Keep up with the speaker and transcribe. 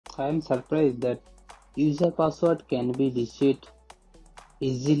I am surprised that user password can be reset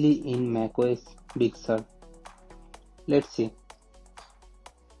easily in macOS Big Sur. Let's see.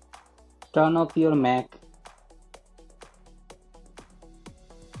 Turn off your Mac.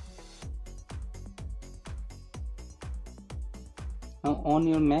 Now on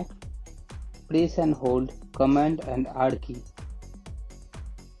your Mac, press and hold Command and R key.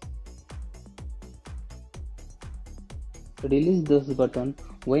 Release this button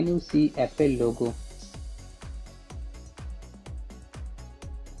when you see Apple logo.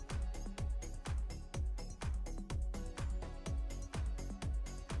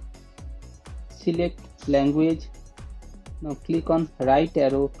 Select language. Now click on right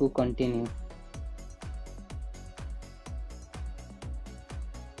arrow to continue.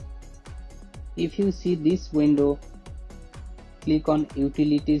 If you see this window, click on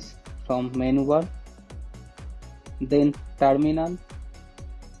Utilities from menu bar, then Terminal,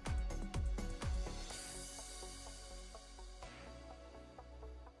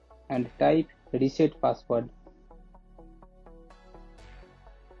 and type reset password.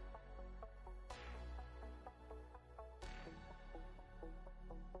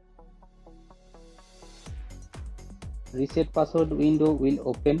 Reset password window will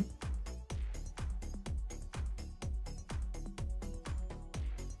open.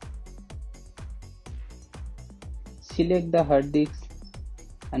 Select the hard disk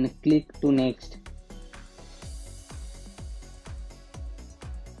and click to next.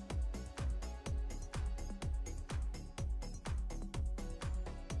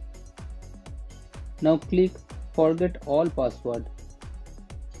 Now click forget all password.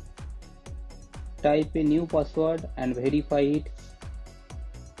 Type a new password and verify it.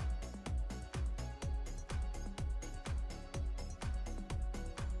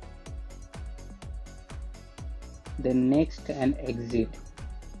 Then next and exit.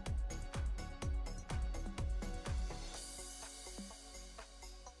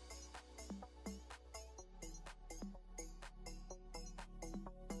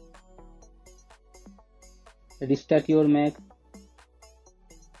 Restart your Mac.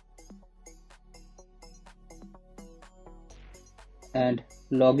 And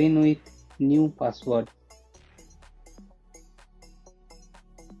log in with new password.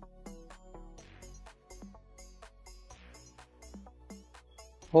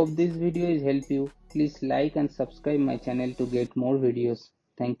 Hope this video is help you. Please like and subscribe my channel to get more videos.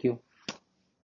 Thank you.